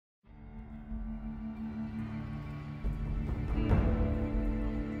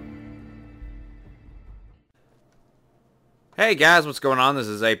Hey guys, what's going on? This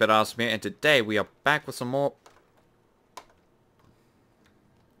is 8-Bit Awesome here, and today we are back with some more...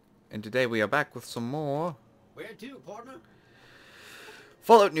 Where to, partner?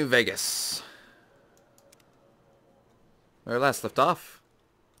 Fallout New Vegas. Where we last left off.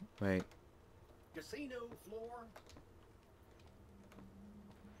 Wait. Casino floor.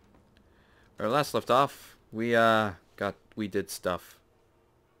 Where we last left off, we did stuff.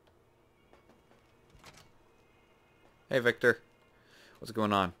 Hey Victor. What's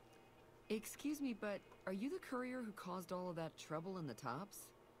going on? Excuse me, but are you the courier who caused all of that trouble in the tops?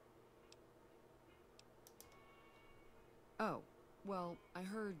 Oh, well, we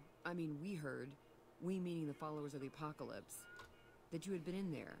heard, we meaning the followers of the apocalypse, that you had been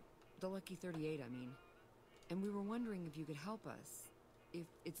in there. The Lucky 38, I mean. And we were wondering if you could help us. If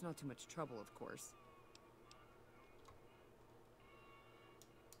it's not too much trouble, of course.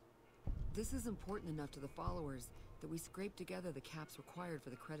 This is important enough to the followers that we scraped together the caps required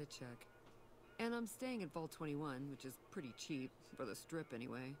for the credit check. And I'm staying at Vault 21, which is pretty cheap, for the strip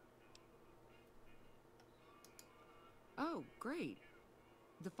anyway. Oh, great.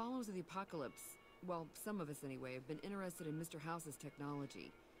 The followers of the apocalypse, well, some of us anyway, have been interested in Mr. House's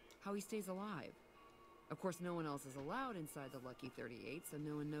technology, how he stays alive. Of course, no one else is allowed inside the Lucky 38, so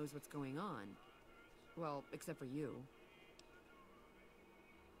no one knows what's going on. Well, except for you.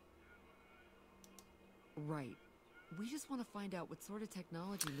 Right. We just want to find out what sort of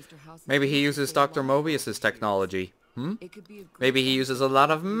technology Mr. House... Maybe he uses Dr. Mobius's technology. It could be a great Maybe he uses a benefit lot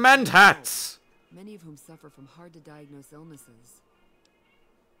for of people mentats! many of whom suffer from hard-to-diagnose illnesses.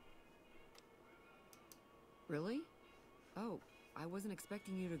 Really? Oh, I wasn't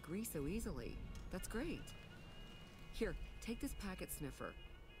expecting you to agree so easily. That's great. Here, take this packet sniffer.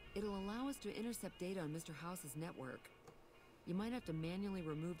 It'll allow us to intercept data on Mr. House's network. You might have to manually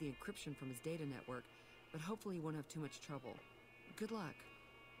remove the encryption from his data network, but hopefully you won't have too much trouble. Good luck.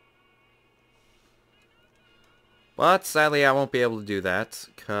 But sadly I won't be able to do that,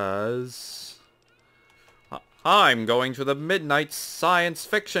 because... I'm going to the Midnight Science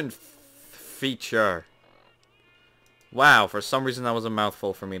Fiction feature. Wow, for some reason that was a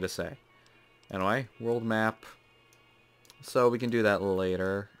mouthful for me to say. Anyway, world map. So we can do that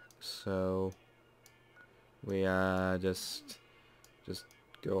later. So we just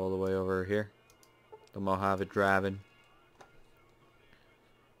go all the way over here. The Mojave driving.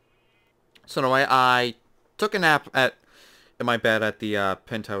 So anyway, I took a nap in my bed at the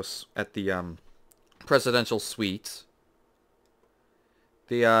penthouse at the presidential suite.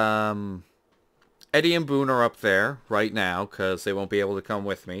 The Eddie and Boone are up there right now because they won't be able to come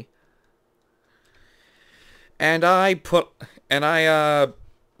with me. And I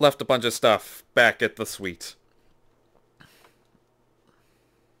left a bunch of stuff back at the suite.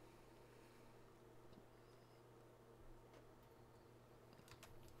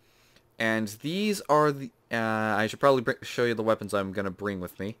 And these are the I should probably show you the weapons I'm going to bring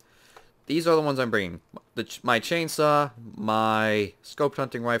with me. These are the ones I'm bringing. My chainsaw, my scoped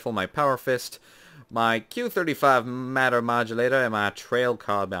hunting rifle, my power fist, my Q35 matter modulator, and my trail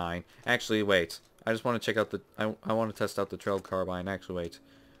carbine. Actually, wait. I just want to check out the... I want to test out the trail carbine. Actually, wait.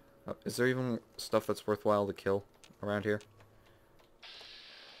 Is there even stuff that's worthwhile to kill around here?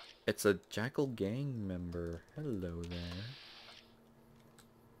 It's a Jackal gang member. Hello there.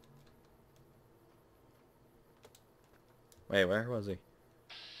 Wait, where was he?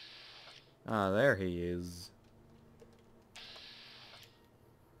 Ah, there he is.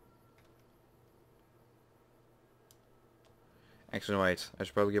 Actually, wait. I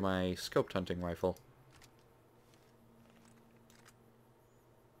should probably get my scoped hunting rifle.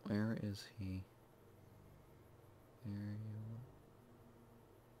 Where is he? There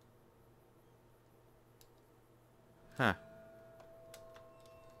you are. Huh.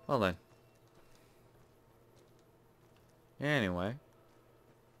 Well then. Anyway.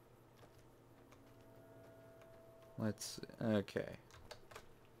 Okay.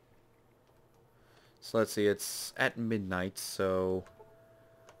 So let's see, it's at midnight, so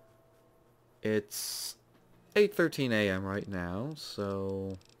it's 8:13 a.m. right now,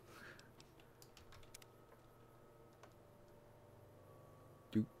 so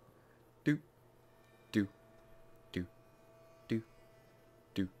do do do do do do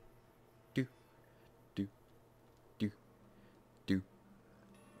do do do do do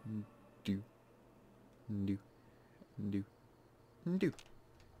do do do.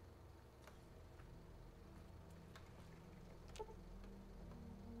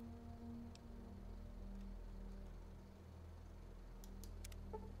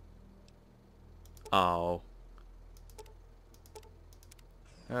 Oh.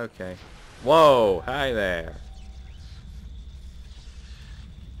 Okay. Whoa, hi there.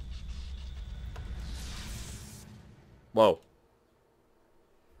 Whoa.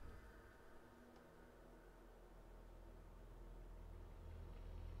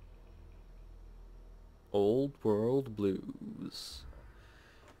 Old World Blues.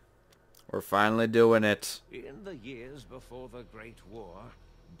 We're finally doing it. In the years before the Great War,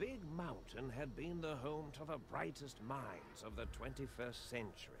 Big Mountain had been the home to the brightest minds of the 21st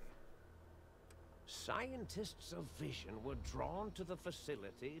century. Scientists of vision were drawn to the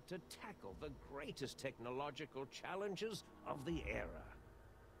facility to tackle the greatest technological challenges of the era.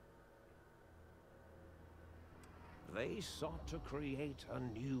 They sought to create a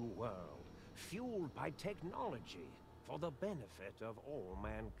new world, fueled by technology for the benefit of all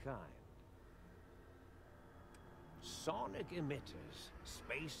mankind. Sonic emitters,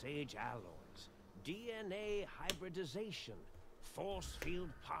 space-age alloys, DNA hybridization, force field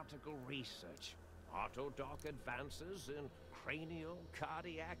particle research, autodoc advances in cranial,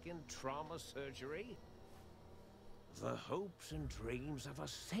 cardiac, and trauma surgery. The hopes and dreams of a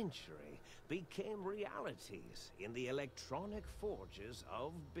century became realities in the electronic forges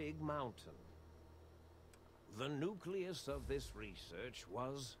of Big Mountain. The nucleus of this research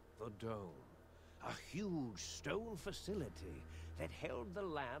was the Dome, a huge stone facility that held the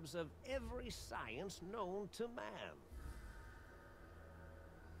labs of every science known to man.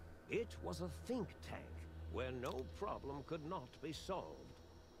 It was a think tank where no problem could not be solved,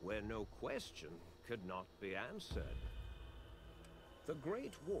 where no question could not be answered. The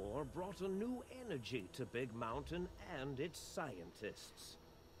Great War brought a new energy to Big Mountain and its scientists.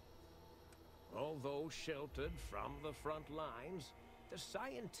 Although sheltered from the front lines, the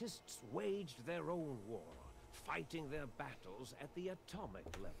scientists waged their own war, fighting their battles at the atomic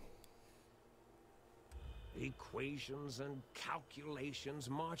level. Equations and calculations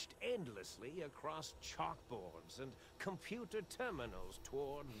marched endlessly across chalkboards and computer terminals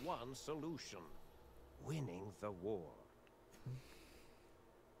toward one solution: winning the war.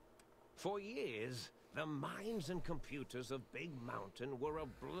 For years, the minds and computers of Big Mountain were a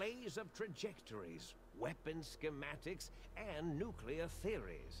blaze of trajectories, weapon schematics, and nuclear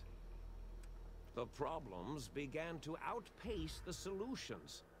theories. The problems began to outpace the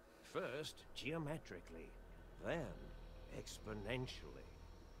solutions, first geometrically, then exponentially.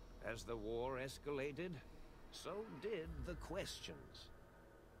 As the war escalated, so did the questions.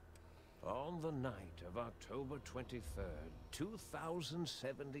 On the night of October 23rd,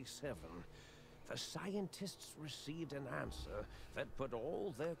 2077, the scientists received an answer that put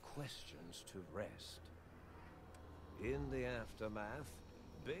all their questions to rest. In the aftermath,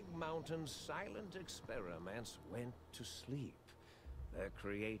 Big Mountain's silent experiments went to sleep, their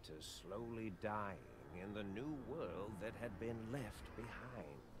creators slowly dying in the new world that had been left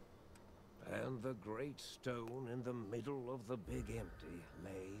behind. And the great stone in the middle of the Big Empty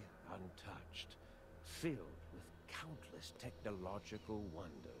lay untouched, filled with countless technological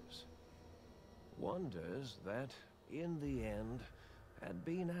wonders. Wonders that, in the end, had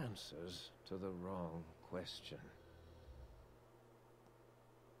been answers to the wrong question.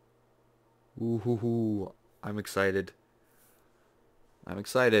 Ooh, I'm excited. I'm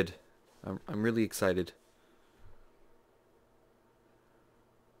excited. I'm really excited.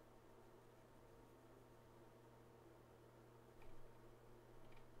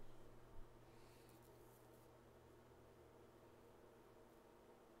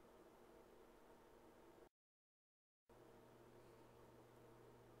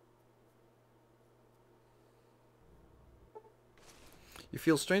 You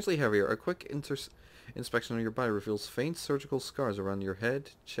feel strangely heavier. A quick inspection of your body reveals faint surgical scars around your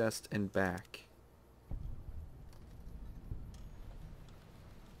head, chest, and back.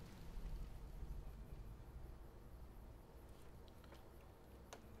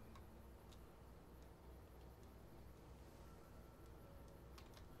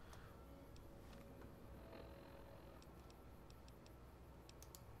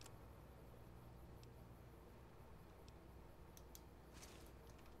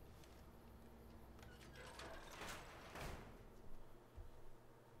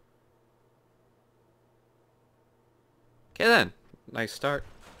 Okay then, nice start.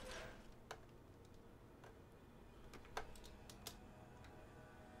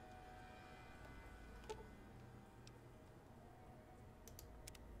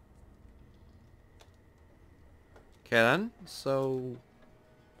 Okay then, so...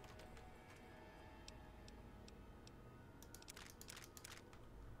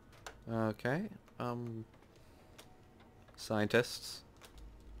 Okay, scientists.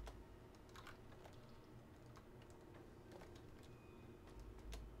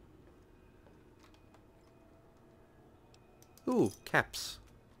 Ooh, caps.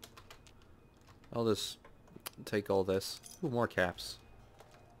 I'll just take all this. Ooh, more caps.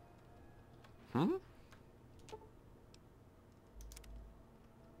 Hmm?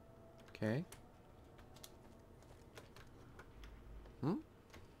 Okay. Hmm?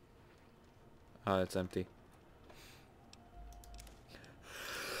 Oh, it's empty.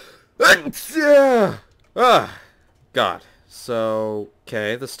 Ah! God. So,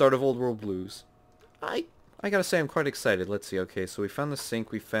 okay, the start of Old World Blues. I gotta say I'm quite excited. Let's see. Okay, so we found the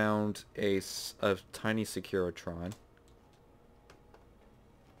sink. We found a tiny Securitron.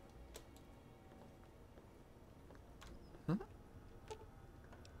 Hmm?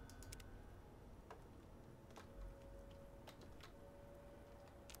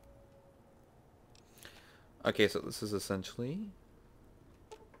 Okay, so this is essentially...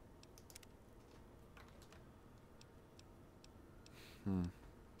 Hmm.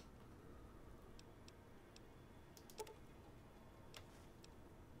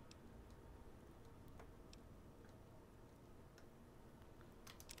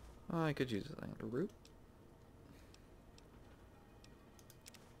 Oh, I could use a root.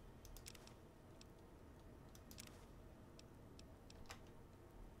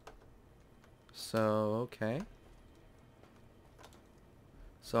 So, okay.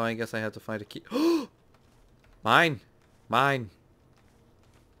 So I guess I have to find a key. Mine! Mine!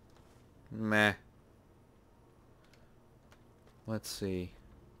 Meh. Let's see.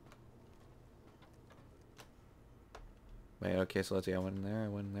 Wait, okay, so let's see. I went in there, I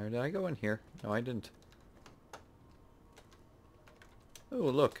went in there. Did I go in here? No, I didn't. Oh,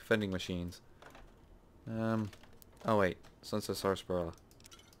 look, vending machines. Oh wait, Sunset Sarsaparilla.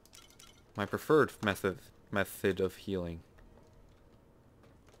 My preferred method of healing.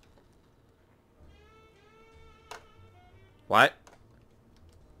 What?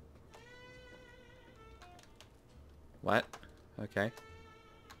 What? Okay.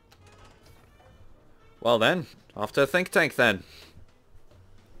 Well then, off to a think tank then.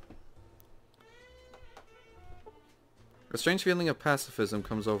 A strange feeling of pacifism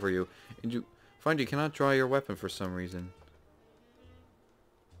comes over you, and you find you cannot draw your weapon for some reason.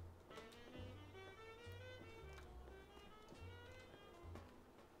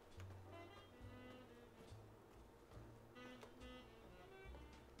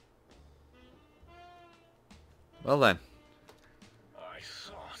 Well then. I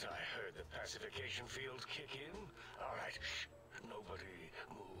thought I heard the pacification field kick in. All right, shh. Nobody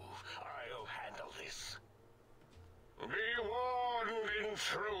move. I'll handle this. Be warned,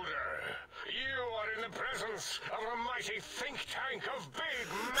 intruder. You are in the presence of a mighty think tank of Big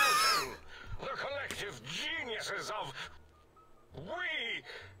Mountain. The collective geniuses of... We...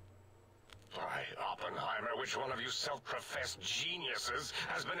 By Oppenheimer, which one of you self-professed geniuses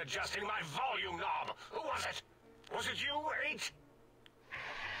has been adjusting my volume knob? Who was it? Was it you, 8?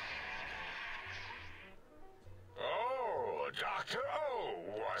 Oh, Dr. O,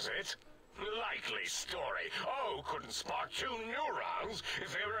 was it? Likely story. O couldn't spark 2 neurons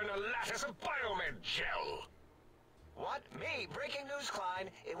if they were in a lattice of biomed gel. What? Me? Breaking news, Klein.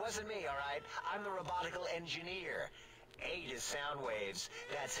 It wasn't me, all right? I'm the robotical engineer. 8 is sound waves.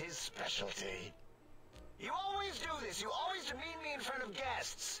 That's his specialty. You always do this. You always demean me in front of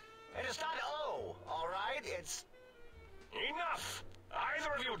guests. And it's not O, all right? It's... Enough!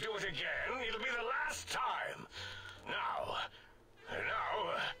 Either of you do it again, it'll be the last time. Now...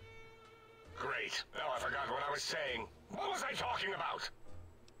 Great. Now I forgot what I was saying. What was I talking about?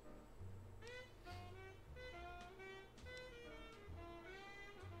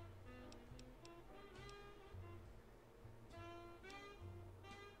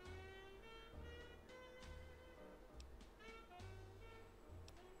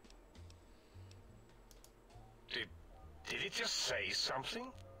 Did it just say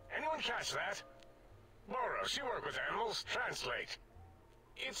something? Anyone catch that? Boros, you work with animals. Translate.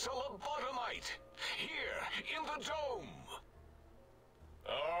 It's a lobotomite. Here, in the dome.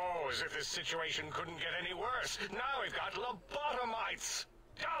 Oh, as if this situation couldn't get any worse. Now we've got lobotomites.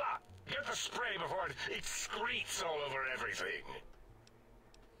 Dala, get the spray before it excretes all over everything.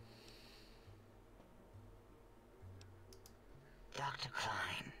 Dr.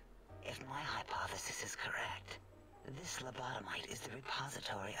 Klein, if my hypothesis is correct, this lobotomite is the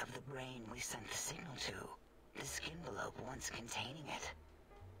repository of the brain we sent the signal to, the skinvelope once containing it.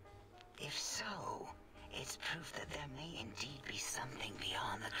 If so, it's proof that there may indeed be something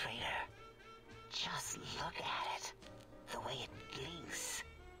beyond the crater. Just look at it. The way it blinks.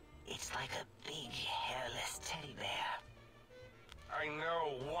 It's like a big, hairless teddy bear. I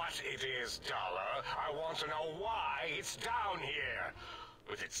know what it is, Dollar. I want to know why it's down here.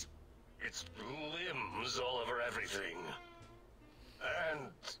 With its limbs all over everything. And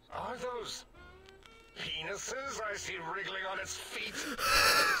are those Penises I see wriggling on its feet.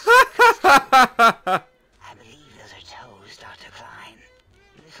 I believe those are toes, Dr. Klein.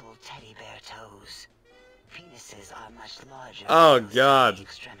 Little teddy bear toes. Penises are much larger. Oh, than those God. tiny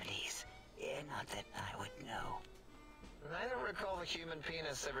extremities. Not that I would know. I don't recall the human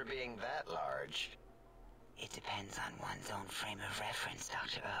penis ever being that large. It depends on one's own frame of reference,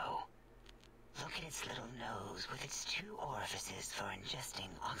 Dr. O. Look at its little nose with its 2 orifices for ingesting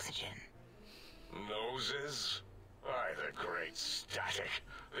oxygen. Noses? Why, the great static.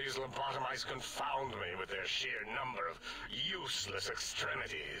 These lobotomites confound me with their sheer number of useless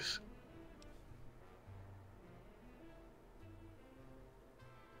extremities.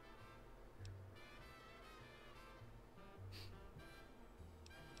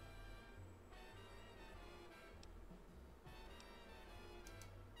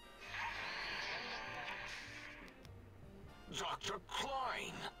 Dr.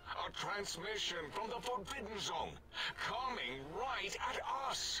 Klein, a transmission from the Forbidden Zone, coming right at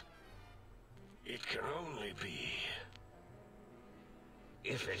us. It can only be...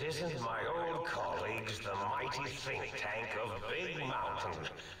 If it isn't my old colleagues, the mighty think tank of Big Mountain.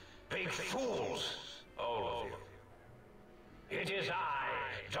 Big fools, all of you. It is I,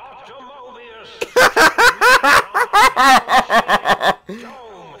 Dr. MOBIUS.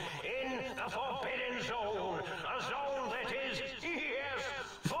 Dome in the Forbidden Zone. A zone that is, yes,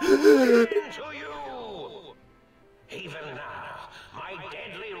 forbidden to you. Even now, my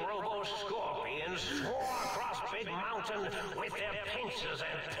deadly robo-scorpions swarm across Big Mountain with their pincers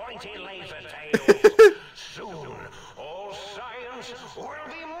and pointy laser tails. Soon, all science will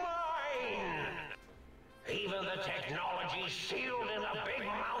be mine. Even the technology sealed in the Big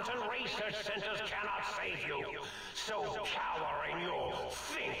Mountain research centers cannot save you. So cower in your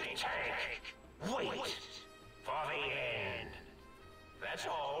think tank. Wait for the end. That's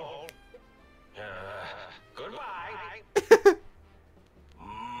all. Goodbye.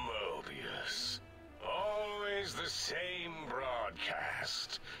 Mobius. Always the same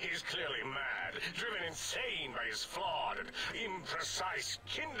broadcast. He's clearly mad, driven insane by his flawed and imprecise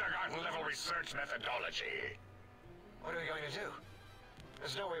kindergarten-level research methodology. What are we going to do?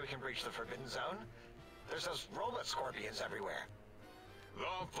 There's no way we can breach the Forbidden Zone. There's those robot scorpions everywhere.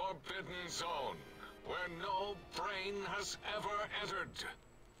 The Forbidden Zone, where no brain has ever entered,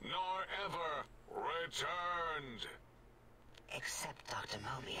 nor ever returned. Except Dr.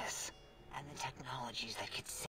 Mobius and the technologies that could save